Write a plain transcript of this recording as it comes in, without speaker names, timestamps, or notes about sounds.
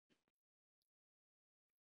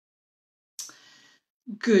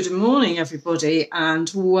Good morning, everybody,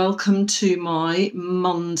 and welcome to my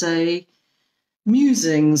Monday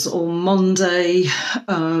musings or Monday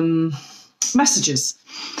messages.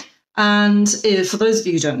 And for those of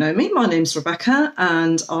you who don't know me, my name's Rebecca,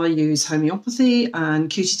 and I use homeopathy and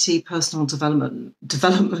QTT personal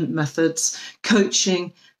development methods,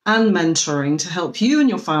 coaching and mentoring to help you and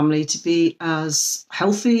your family to be as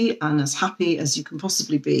healthy and as happy as you can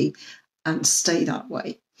possibly be and stay that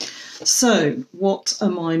way. So what are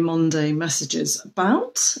my Monday messages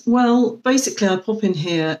about? Well, basically I pop in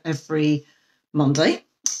here every Monday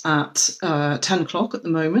at 10 o'clock at the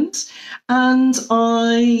moment, and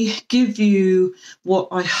I give you what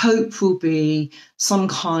I hope will be some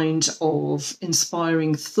kind of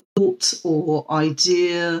inspiring thought or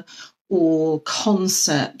idea or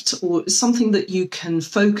concept or something that you can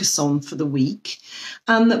focus on for the week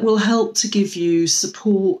and that will help to give you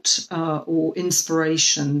support or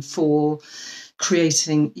inspiration for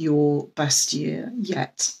creating your best year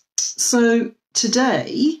yet. So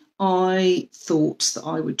today I thought that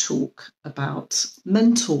I would talk about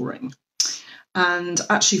mentoring. And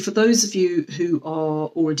actually, for those of you who are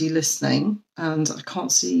already listening, and I can't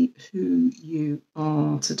see who you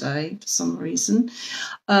are today for some reason,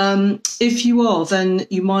 if you are, then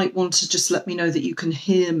you might want to just let me know that you can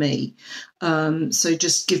hear me. So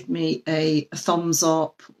just give me a thumbs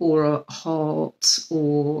up or a heart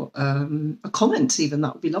or a comment even,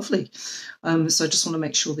 that would be lovely. So I just want to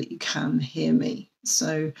make sure that you can hear me.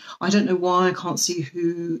 So I don't know why I can't see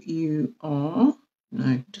who you are.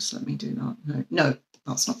 No, just let me do that. No,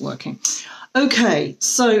 that's not working. Okay,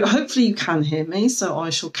 so hopefully you can hear me, so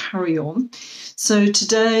I shall carry on. So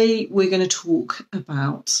today we're going to talk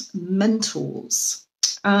about mentors.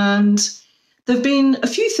 And there have been a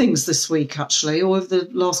few things this week, actually, or over the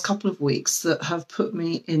last couple of weeks, that have put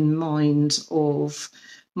me in mind of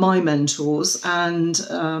my mentors and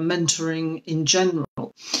mentoring in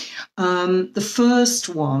general. The first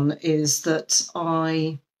one is that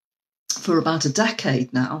for about a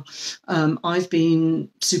decade now, I've been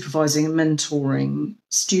supervising and mentoring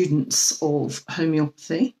students of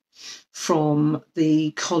homeopathy from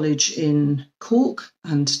the college in Cork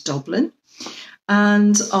and Dublin.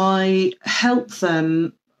 And I help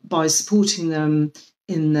them by supporting them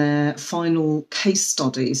in their final case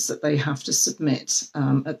studies that they have to submit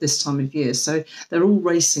at this time of year. So they're all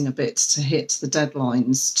racing a bit to hit the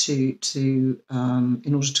deadlines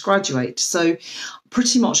in order to graduate. So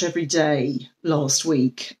pretty much every day last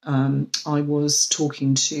week, I was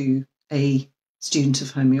talking to a student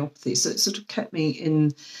of homeopathy. So it sort of kept me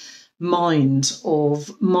in mind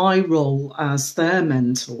of my role as their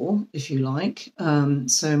mentor, if you like.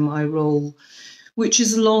 So my role, which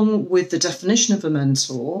is along with the definition of a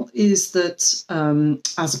mentor, is that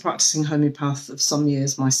as a practicing homeopath of some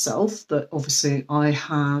years myself, that obviously I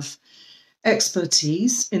have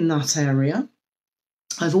expertise in that area.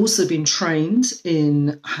 I've also been trained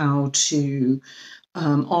in how to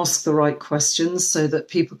ask the right questions so that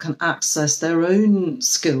people can access their own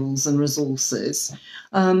skills and resources.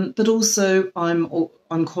 But also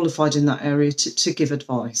I'm qualified in that area to give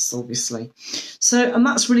advice, obviously. So, and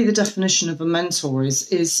that's really the definition of a mentor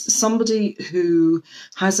is somebody who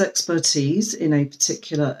has expertise in a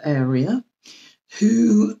particular area,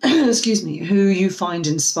 who, who you find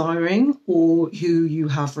inspiring or who you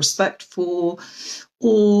have respect for,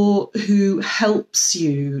 or who helps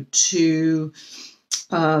you to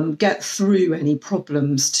get through any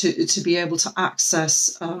problems, to be able to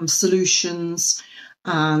access solutions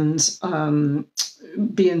and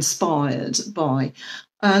be inspired by.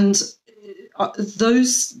 And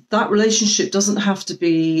that relationship doesn't have to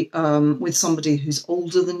be with somebody who's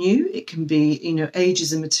older than you. It can be, age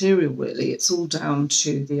is immaterial, really. It's all down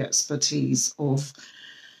to the expertise of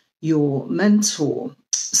your mentor.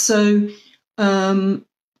 So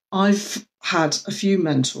I've had a few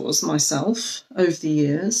mentors myself over the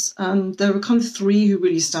years, and there are kind of three who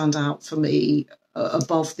really stand out for me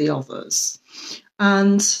above the others.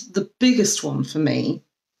 And the biggest one for me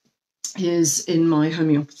is in my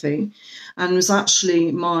homeopathy, and was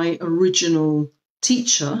actually my original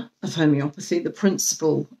teacher of homeopathy, the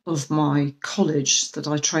principal of my college that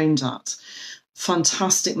I trained at.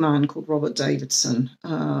 Fantastic man called Robert Davidson.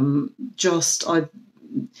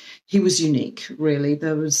 He was unique, really.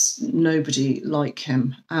 There was nobody like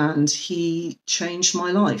him, and he changed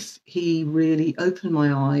my life. He really opened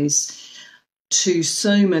my eyes to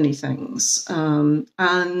so many things,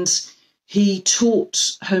 and he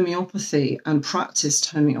taught homeopathy and practiced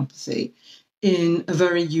homeopathy in a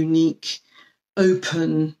very unique,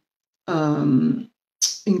 open,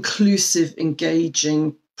 inclusive,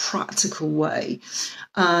 engaging, practical way.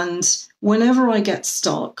 And whenever I get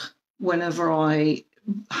stuck, whenever I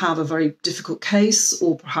have a very difficult case,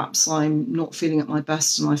 or perhaps I'm not feeling at my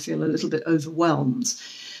best and I feel a little bit overwhelmed,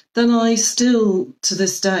 then I still, to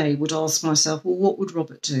this day, would ask myself, well, what would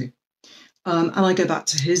Robert do? And I go back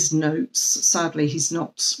to his notes. Sadly, he's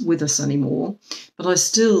not with us anymore. But I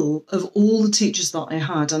still, of all the teachers that I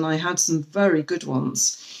had, and I had some very good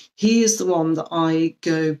ones, he is the one that I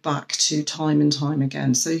go back to time and time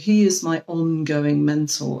again. So he is my ongoing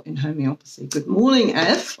mentor in homeopathy. Good morning,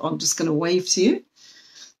 Ev. I'm just going to wave to you.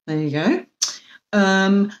 There you go.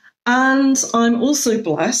 And I'm also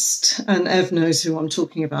blessed, and Ev knows who I'm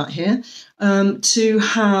talking about here, to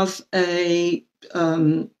have a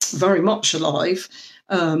very much alive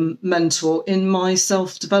mentor in my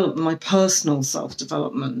self-development, my personal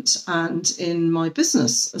self-development, and in my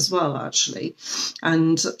business as well, actually.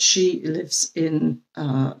 And she lives in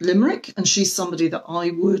Limerick, and she's somebody that I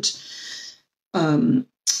would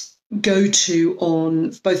go to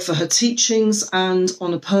on both for her teachings and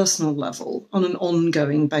on a personal level on an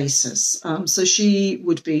ongoing basis. So she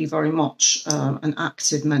would be very much an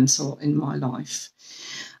active mentor in my life.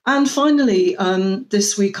 And finally,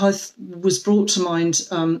 this week I was brought to mind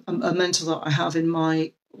a mentor that I have in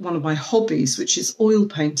one of my hobbies, which is oil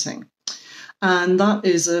painting. And that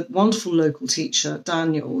is a wonderful local teacher,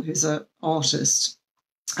 Daniel, who's an artist.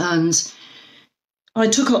 And I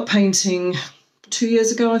took up painting 2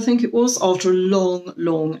 years ago, I think it was, after a long,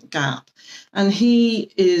 long gap. And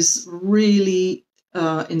he is really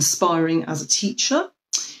inspiring as a teacher.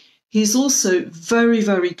 He's also very,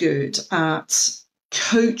 very good at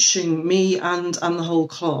coaching me and the whole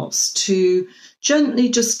class to gently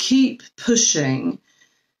just keep pushing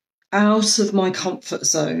out of my comfort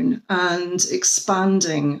zone and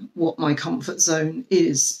expanding what my comfort zone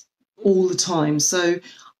is all the time. So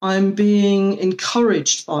I'm being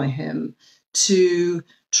encouraged by him to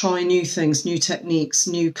try new things, new techniques,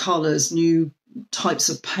 new colours, new types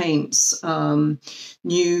of paints,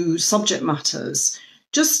 new subject matters.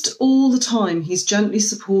 Just all the time, he's gently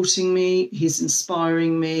supporting me, he's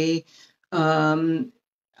inspiring me, and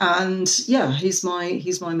yeah, he's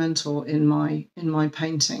my mentor in my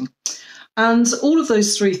painting. And all of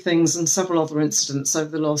those three things and several other incidents over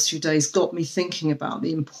the last few days got me thinking about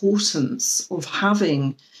the importance of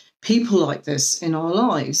having people like this in our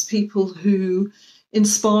lives, people who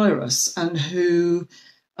inspire us and who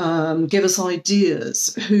give us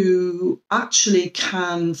ideas, who actually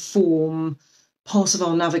can form part of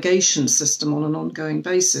our navigation system on an ongoing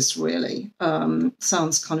basis, really.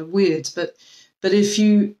 Sounds kind of weird, but if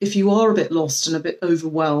you are a bit lost and a bit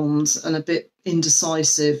overwhelmed and a bit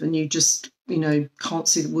indecisive and you just, can't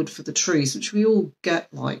see the wood for the trees, which we all get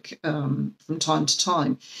from time to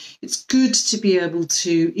time, it's good to be able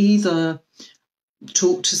to either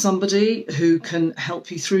talk to somebody who can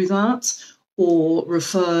help you through that, or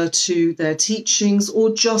refer to their teachings,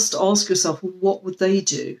 or just ask yourself, well, what would they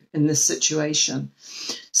do in this situation?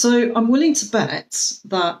 So I'm willing to bet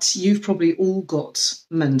that you've probably all got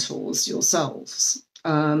mentors yourselves,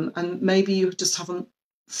 and maybe you just haven't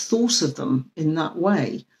thought of them in that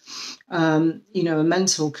way. A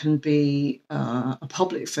mentor can be a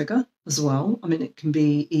public figure as well. I mean, it can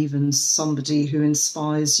be even somebody who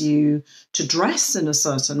inspires you to dress in a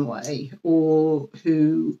certain way, or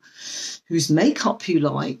whose makeup you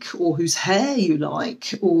like, or whose hair you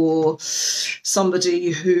like, or somebody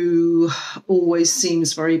who always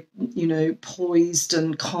seems very, poised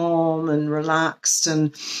and calm and relaxed,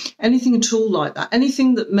 and anything at all like that.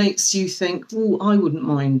 Anything that makes you think, oh, I wouldn't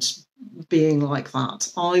mind being like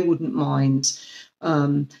that. I wouldn't mind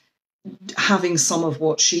having some of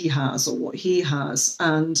what she has or what he has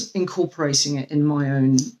and incorporating it in my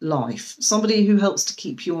own life. Somebody who helps to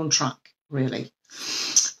keep you on track, really.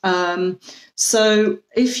 So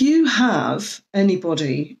if you have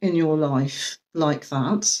anybody in your life like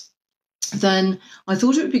that, then I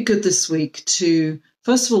thought it would be good this week to,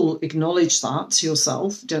 first of all, acknowledge that to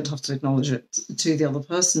yourself. You don't have to acknowledge it to the other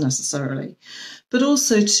person necessarily, but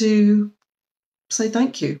also to say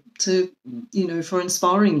thank you for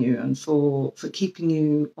inspiring you and for keeping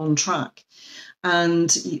you on track.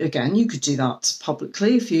 And again, you could do that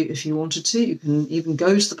publicly if you wanted to. You can even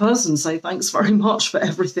go to the person and say, thanks very much for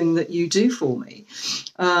everything that you do for me.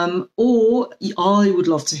 Or I would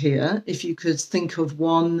love to hear, if you could think of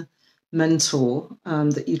one mentor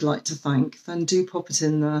that you'd like to thank, then do pop it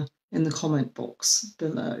in the comment box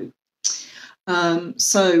below.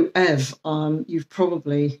 So Ev, you've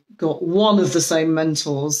probably got one of the same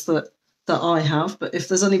mentors that that I have, but if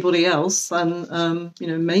there's anybody else, then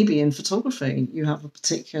maybe in photography you have a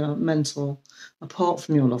particular mentor apart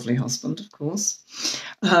from your lovely husband, of course.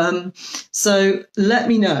 So let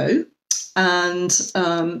me know, and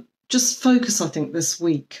just focus, I think, this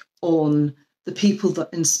week on the people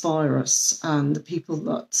that inspire us and the people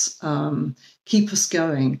that keep us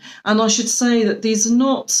going. And I should say that these are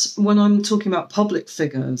not, when I'm talking about public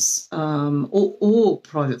figures or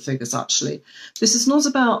private figures, actually, this is not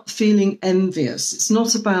about feeling envious. It's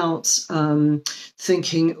not about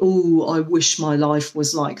thinking, oh, I wish my life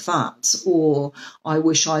was like that, or I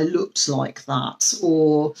wish I looked like that,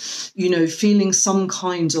 or, feeling some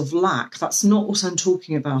kind of lack. That's not what I'm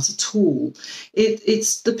talking about at all.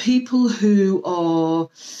 It's the people who are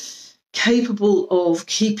capable of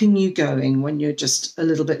keeping you going when you're just a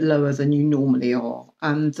little bit lower than you normally are,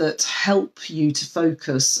 and that help you to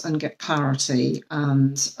focus and get clarity,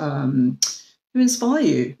 and who inspire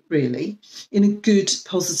you, really, in a good,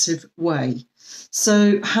 positive way.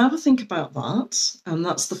 So have a think about that, and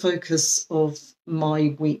that's the focus of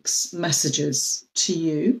my week's messages to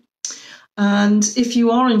you. And if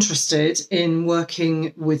you are interested in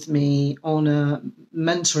working with me on a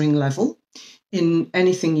mentoring level in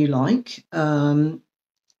anything you like, then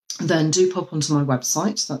do pop onto my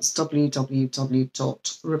website. That's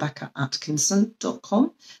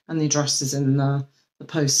www.rebeccaatkinson.com, and the address is in the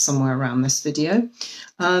post somewhere around this video.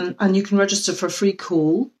 And you can register for a free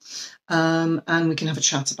call, and we can have a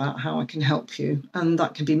chat about how I can help you. And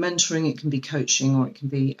that can be mentoring, it can be coaching, or it can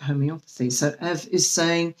be homeopathy. So Ev is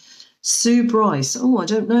saying, Sue Bryce. Oh, I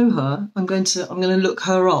don't know her. I'm going to look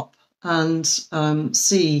her up and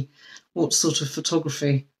see what sort of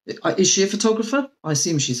photography. Is she a photographer? I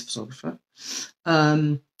assume she's a photographer.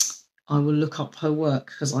 I will look up her work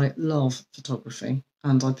because I love photography,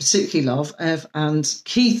 and I particularly love Ev and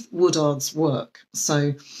Keith Woodard's work.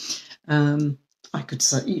 So I could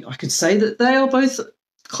say that they are both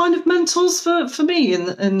kind of mentors for me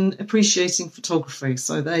in appreciating photography.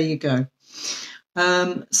 So there you go.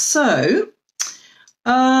 Let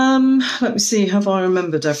me see, have I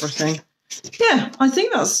remembered everything? Yeah, I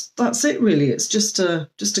think that's it, really. It's just a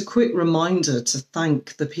quick reminder to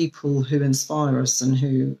thank the people who inspire us and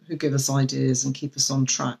who give us ideas and keep us on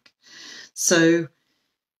track. So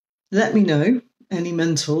let me know any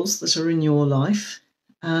mentors that are in your life,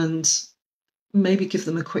 and maybe give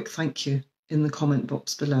them a quick thank you in the comment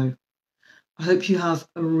box below. I hope you have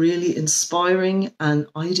a really inspiring and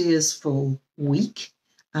ideas-full week,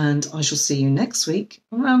 and I shall see you next week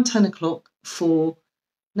around 10 o'clock for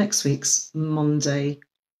next week's Monday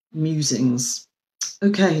musings.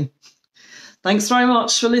 Okay, thanks very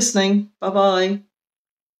much for listening. Bye-bye.